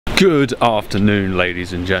Good afternoon,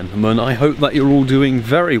 ladies and gentlemen. I hope that you're all doing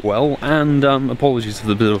very well, and apologies for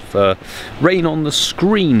the bit of rain on the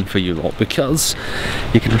screen for you lot, because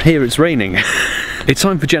you can hear it's raining. It's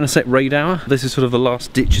time for Genesect Raid Hour. This is sort of the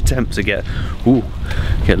last ditch attempt to get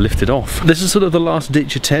lifted off. This is sort of the last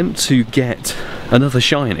ditch attempt to get another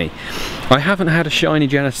shiny. I haven't had a shiny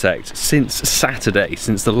Genesect since Saturday,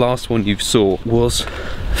 since the last one you saw was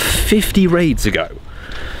 50 raids ago.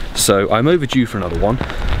 So I'm overdue for another one,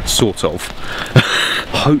 sort of.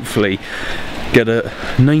 Hopefully get a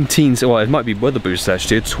 19, well it might be weather boost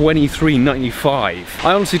actually, a 23.95.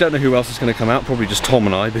 I honestly don't know who else is going to come out, probably just Tom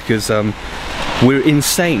and I, because we're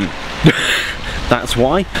insane. That's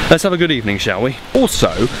why. Let's have a good evening, shall we?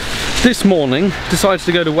 Also, this morning, decided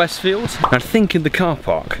to go to Westfield, and I think in the car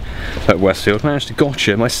park at Westfield, managed to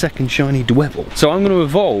gotcha my second shiny Dwebble. So I'm going to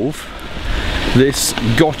evolve this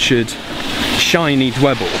gotcha'd shiny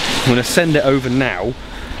Dwebble. I'm going to send it over now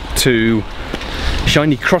to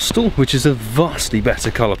shiny Crustle, which is a vastly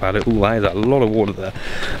better colour palette. Ooh, that is a lot of water there.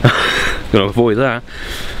 Going to avoid that.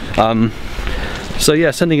 So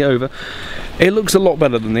yeah, sending it over. It looks a lot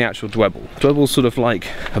better than the actual Dwebble. Dwebble's sort of like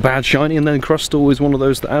a bad shiny, and then Crustle is one of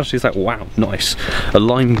those that actually is like, wow, nice. A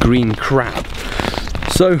lime green crab.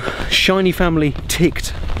 So, shiny family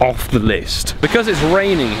ticked off the list. Because it's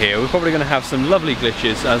raining here, we're probably going to have some lovely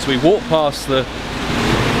glitches as we walk past the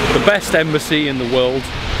best embassy in the world,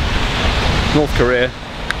 North Korea,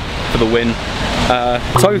 for the win.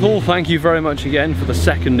 Total, thank you very much again for the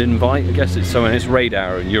second invite. I guess it's Raid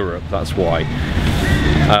Hour in Europe, that's why.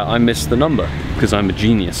 I missed the number, because I'm a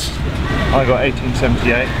genius. I got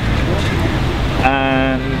 1878.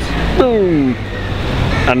 And... boom!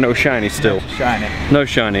 And no shiny still. Shiny. No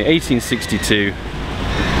shiny. 1862.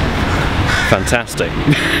 Fantastic.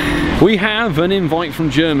 We have an invite from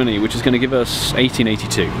Germany, which is going to give us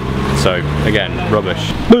 1882. So, again,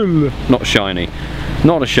 rubbish. Boom! Not shiny.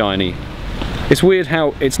 Not a shiny. It's weird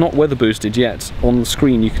how it's not weather boosted yet. On the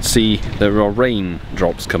screen you can see there are rain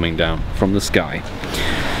drops coming down from the sky.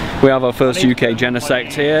 We have our first UK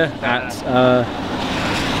Genesect here at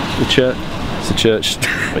the church. It's a church.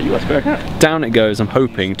 Down it goes. I'm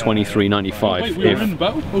hoping 23.95. Wait, we're in the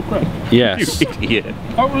battle? Oh crap. Yes. Yeah.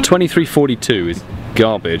 23.42 is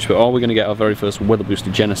garbage, but are we going to get our very first weather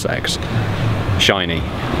boosted Genesect? Shiny,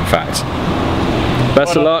 in fact.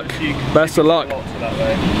 Best of luck. Best of luck.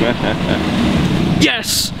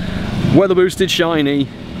 Yes! Weather boosted shiny.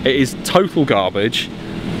 It is total garbage.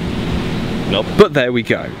 Nope. But there we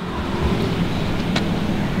go.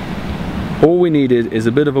 All we needed is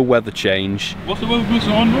a bit of a weather change. What's the weather boost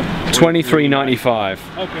on? 23.95.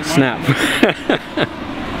 Okay, snap.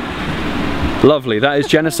 Lovely. That is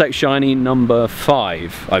Genesect shiny number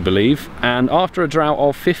 5, I believe. And after a drought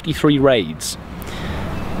of 53 raids.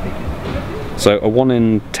 So a 1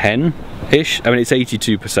 in 10-ish. I mean, it's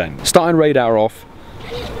 82%. Starting Raid Hour off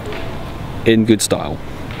in good style.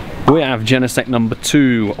 We have Genesect number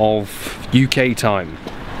 2 of UK time.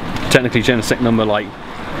 Technically Genesect number like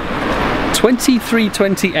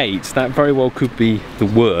 2328. That very well could be the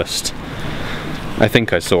worst. I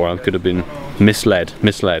think I saw. I could have been misled.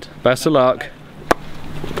 Best of luck.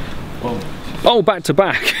 Oh, back to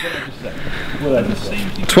back.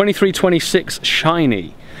 2326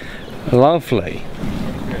 shiny. Lovely.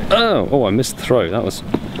 Oh, I missed the throw. That was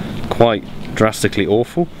quite drastically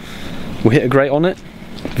awful. We hit a great on it.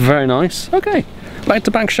 Very nice. Okay, back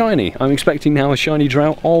to back shiny. I'm expecting now a shiny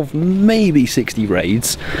drought of maybe 60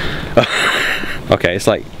 raids. Okay, it's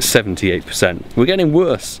like 78%. We're getting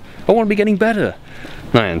worse. I want to be getting better.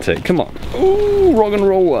 Niantic, come on. Ooh, Rock and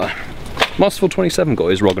Roller. Masterful 27 got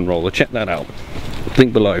his Rock and Roller. Check that out.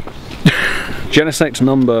 Link below. Genesect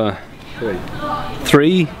number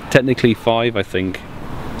 3, technically 5, I think.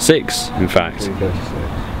 6, in fact.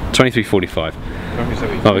 23.45.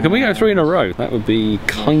 Oh, can we go 3 in a row? That would be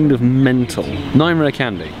kind of mental. 9 rare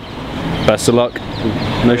candy. Best of luck.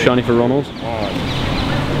 No shiny for Ronald.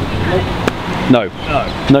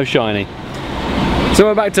 No shiny. So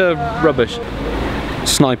we're back to rubbish.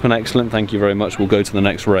 Sniping excellent, thank you very much. We'll go to the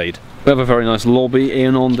next raid. We have a very nice lobby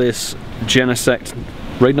in on this Genesect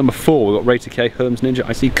raid number 4. We've got Raider K, Herms Ninja.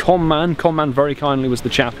 I see Conman. Conman very kindly was the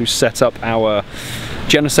chap who set up our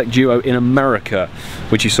Genesect duo in America,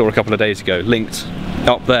 which you saw a couple of days ago, linked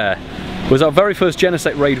up there. Was our very first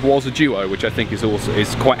Genesect raid was a duo, which I think is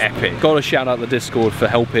quite epic. Got to shout out the Discord for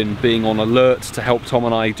helping, being on alert to help Tom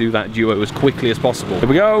and I do that duo as quickly as possible. Here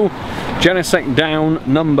we go. Genesect down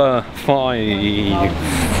number 5.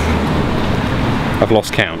 I've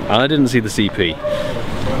lost count, and I didn't see the CP.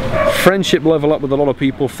 Friendship level up with a lot of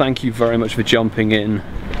people. Thank you very much for jumping in.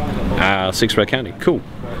 6 rare candy. Cool.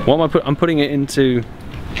 What am I I'm putting it into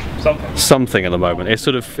Something at the moment. It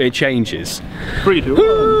sort of, it changes. 3, 2,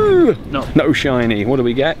 1. No. No shiny. What do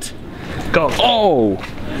we get? Gold. Oh!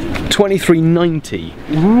 2390.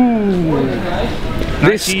 Ooh.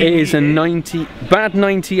 This is a 90, bad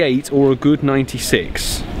 98 or a good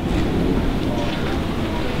 96.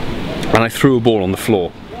 And I threw a ball on the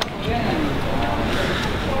floor.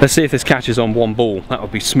 Let's see if this catches on one ball. That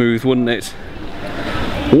would be smooth, wouldn't it?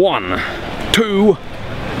 1, 2,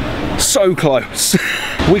 so close.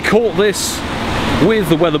 We caught this with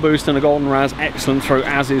the weather boost and a golden raz. Excellent throw,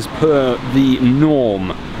 as is per the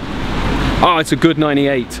norm. Oh, it's a good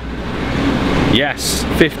 98. Yes,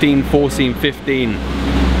 15, 14, 15.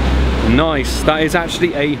 Nice. That is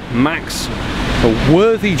actually a max, a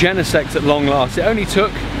worthy Genesect at long last. It only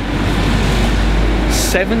took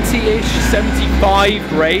 70-ish,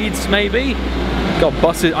 75 raids maybe. God,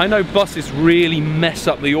 buses. I know buses really mess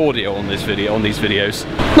up the audio on this video, on these videos.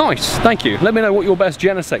 Nice, thank you. Let me know what your best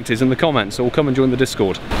Genesect is in the comments, or come and join the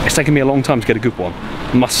Discord. It's taken me a long time to get a good one,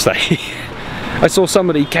 I must say. I saw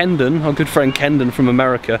somebody, Kendon, our good friend Kendon from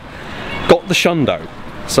America, got the Shundo.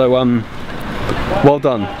 So,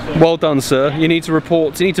 well done, sir. You need to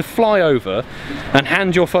report, you need to fly over and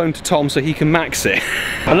hand your phone to Tom so he can max it.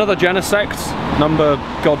 Another Genesect, number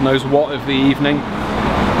God knows what of the evening.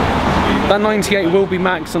 That 98 will be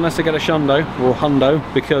max unless I get a Shundo or a Hundo,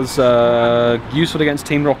 because useful against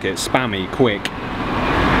Team Rocket, spammy, quick.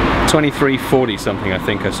 2340 something I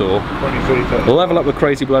think I saw. 2330. Level up with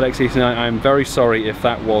Crazy Blood XC9. I'm very sorry if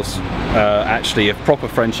that was actually a proper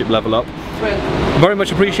friendship level up. Very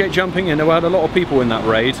much appreciate jumping in. We had a lot of people in that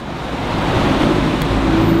raid.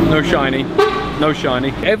 No shiny. No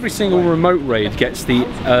shiny. Every single remote raid gets the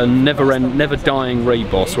never dying raid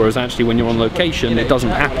boss, whereas actually when you're on location it doesn't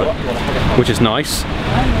happen, which is nice.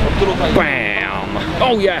 Bam!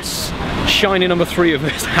 Oh yes! Shiny number 3 of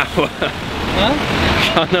this hour.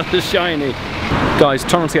 Huh? Another shiny. Guys,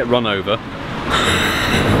 try not to get run over.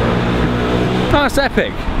 That's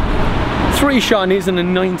epic. 3 shinies and a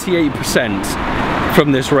 98%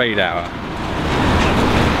 from this raid hour.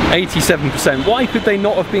 87%. Why could they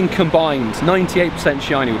not have been combined? 98%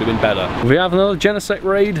 shiny would have been better. We have another Genesect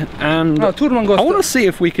raid, and I want to see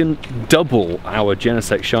if we can double our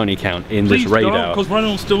Genesect shiny count in this raid hour. Because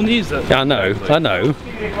Ronald still needs it. Yeah, I know.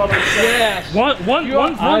 Yes.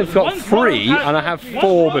 I've got 3 and I have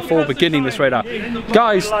 4 before beginning this raid hour.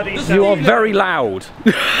 Guys, you are very loud.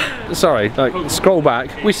 Sorry, scroll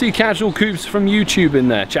back. We see Casual Coops from YouTube in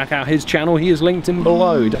there. Check out his channel, he is linked in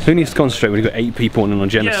below. Who needs to concentrate when you've got 8 people in on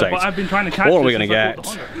Genesect? Yeah, but I've been trying to catch. What are we going to get?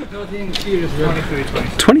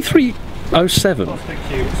 2307.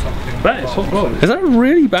 That is so close. Is that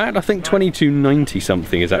really bad? I think 2290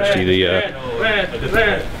 something is actually the.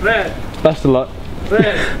 Best of luck.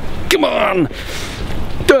 Come on!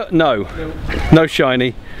 No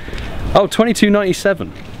shiny. Oh,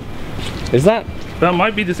 2297. Is that? That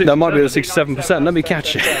might be the 67%. That might be the 67%. Let me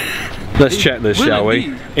catch it. Let's check this, shall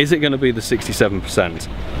we? Is it going to be the 67%?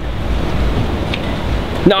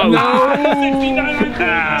 No!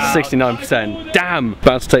 69%. Damn!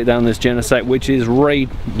 About to take down this Genesect, which is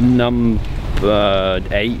raid number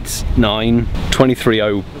 8, 9,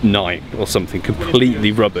 2309 or something.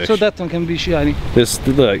 Completely rubbish. So that one can be shiny.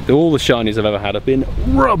 Look, all the shinies I've ever had have been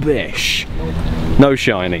rubbish. No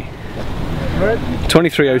shiny.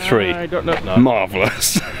 2303. I don't know. No.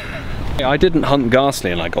 Marvellous. I didn't hunt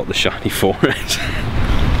Ghastly and I got the shiny for it.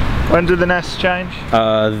 When do the nests change?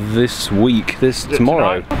 This week,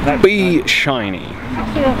 tomorrow. Be shiny.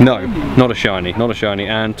 No, not a shiny, not a shiny.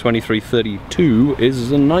 And 2332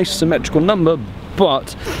 is a nice symmetrical number,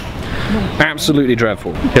 but absolutely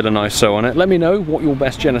dreadful. Hit a nice so on it. Let me know what your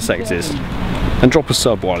best Genesect is. And drop a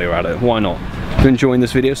sub while you're at it, why not? If you're enjoying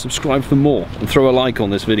this video, subscribe for more and throw a like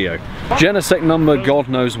on this video. Genesect number God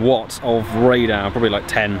knows what of raid hour, probably like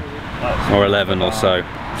 10 or 11 or so.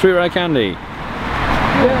 3 rare candy.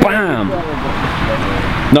 Bam!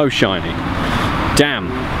 No shiny. Damn.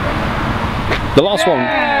 The last one.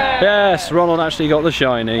 Yes, Ronald actually got the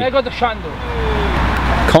shiny. I got the Shundo.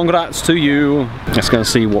 Congrats to you. Let's go and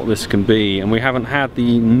see what this can be. And we haven't had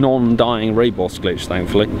the non-dying raid boss glitch,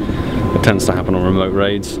 thankfully. It tends to happen on remote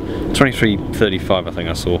raids. 2335 I think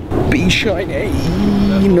I saw. Be shiny!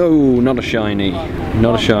 No, not a shiny.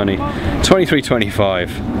 Not a shiny.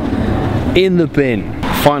 2325. In the bin.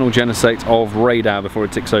 Final Genesect of raid hour before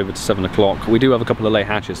it ticks over to 7 o'clock. We do have a couple of late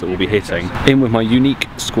hatches that we'll be hitting. In with my unique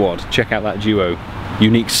squad. Check out that duo.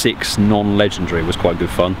 Unique 6 non-legendary was quite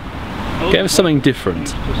good fun. Get us something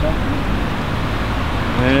different.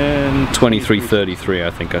 And 2333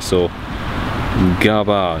 I think I saw.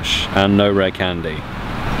 Garbage and no rare candy.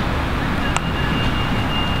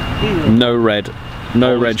 No red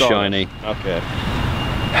No Only red stars. shiny. Okay.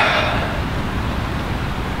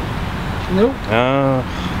 Nope.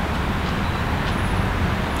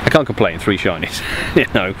 I can't complain, 3 shinies. You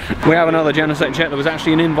know. We have another Genesect jet. There was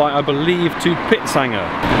actually an invite, I believe, to Pitsanger.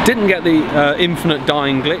 Didn't get the infinite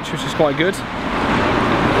dying glitch, which is quite good.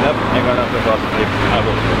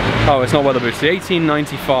 Oh, it's not weather boosted.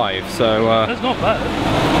 1895, so That's not bad.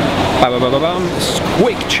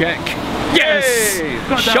 Quick check. Yes! Got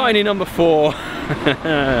that. Shiny number 4.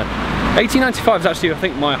 1895 is actually, I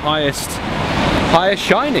think, my highest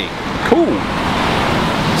shiny. Cool.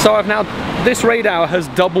 So I've now, this raid hour has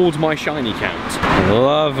doubled my shiny count.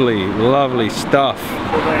 Lovely, lovely stuff.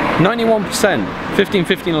 91%, 15,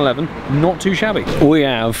 15, 11, not too shabby. We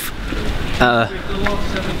have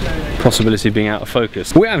possibility of being out of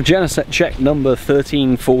focus. We have Genesect check number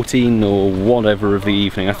 13, 14 or whatever of the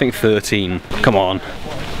evening. I think 13. Come on.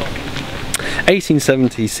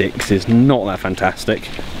 1876 is not that fantastic,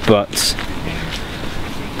 but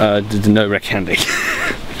no red candy.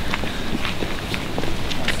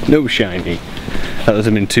 No shiny. That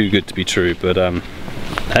doesn't mean too good to be true, but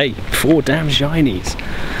hey, 4 damn shinies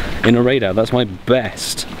in a raid out. That's my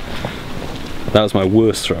best. That was my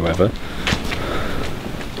worst throw ever.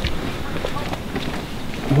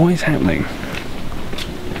 What is happening?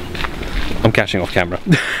 I'm catching off camera.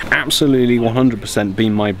 Absolutely 100%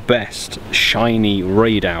 been my best shiny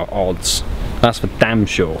raid out odds. That's for damn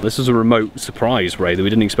sure. This is a remote surprise raid that we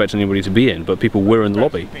didn't expect anybody to be in, but people were in the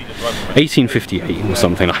lobby. 1858 or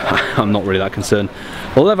something. I'm not really that concerned.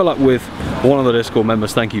 We'll level up with one of the Discord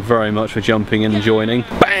members. Thank you very much for jumping in and joining.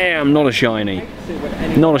 Bam! Not a shiny.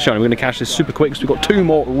 Not a shiny. We're going to catch this super quick because we've got 2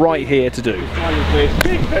 more right here to do.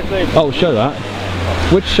 Oh, show that.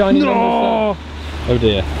 Which shiny number is that? Oh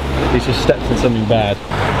dear. He's just stepped in something bad.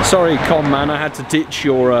 Sorry, Con Man, I had to ditch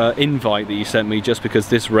your invite that you sent me just because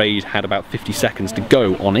this raid had about 50 seconds to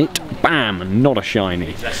go on it. Bam! Not a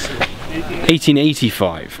shiny.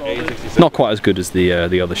 1885. Not quite as good as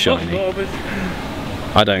the other shiny.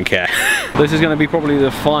 I don't care. This is going to be probably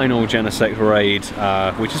the final Genesect raid,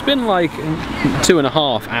 which has been like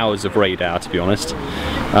 2.5 hours of raid hour, to be honest.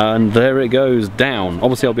 And there it goes down.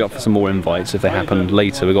 Obviously I'll be up for some more invites if they happen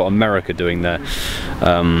later. We've got America doing their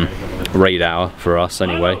raid hour for us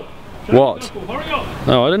anyway. What?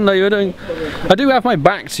 Oh, I didn't know you were doing... I do have my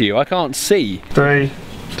back to you, I can't see. 3,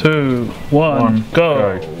 2, 1,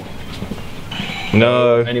 go.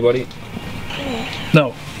 No. Anybody?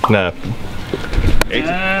 No. No.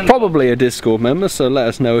 And Probably a Discord member, so let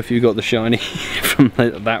us know if you got the shiny from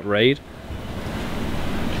that raid.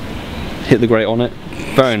 Hit the grate on it.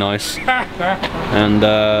 Very nice. And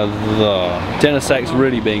the Genesect's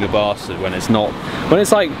really being a bastard when it's not. When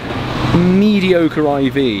it's like mediocre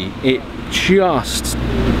IV, it just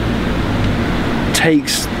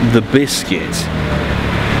takes the biscuit.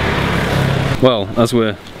 Well, as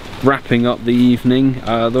we're wrapping up the evening,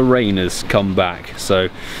 the rain has come back, so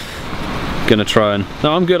gonna try and...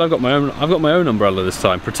 No, I'm good. I've got my own umbrella this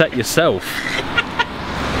time. Protect yourself.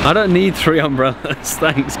 I don't need 3 umbrellas.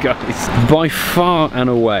 Thanks, guys. By far and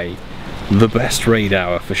away the best raid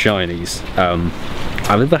hour for shinies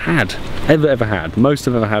I've ever had. Ever had. Most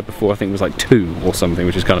I've ever had before I think was like 2 or something,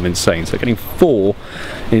 which is kind of insane. So getting 4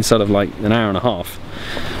 inside of like an hour and a half.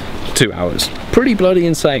 2 hours. Pretty bloody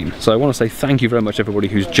insane. So I want to say thank you very much everybody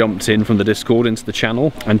who's jumped in from the Discord into the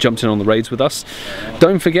channel and jumped in on the raids with us.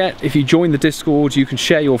 Don't forget, if you join the Discord, you can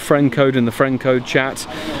share your friend code in the friend code chat.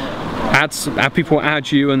 Add people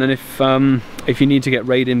add you, and then if you need to get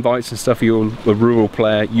raid invites and stuff, you're a rural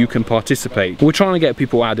player, you can participate. We're trying to get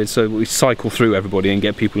people added so we cycle through everybody and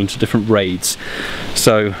get people into different raids.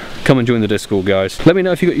 So come and join the Discord, guys. Let me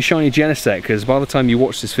know if you got your shiny Genesect, because by the time you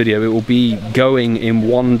watch this video it will be going in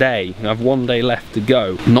 1 day. I have 1 day left to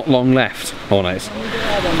go. Not long left. Oh nice.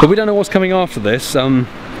 But we don't know what's coming after this.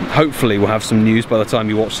 Hopefully we'll have some news by the time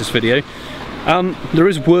you watch this video. There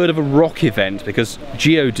is word of a rock event because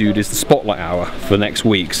Geodude is the spotlight hour for next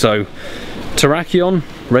week, so Terrakion,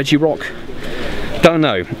 Regirock, don't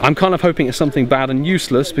know. I'm kind of hoping it's something bad and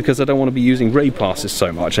useless because I don't want to be using raid passes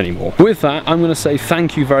so much anymore. With that, I'm going to say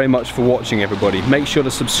thank you very much for watching, everybody. Make sure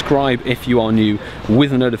to subscribe if you are new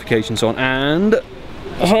with the notifications on, and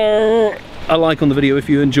a like on the video if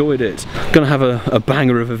you enjoyed it. Gonna have a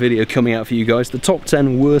banger of a video coming out for you guys. The top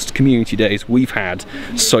 10 worst community days we've had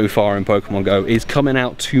so far in Pokemon Go is coming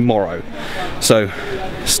out tomorrow. So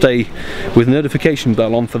stay with notification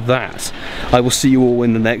bell on for that. I will see you all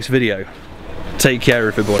in the next video. Take care,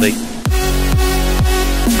 everybody.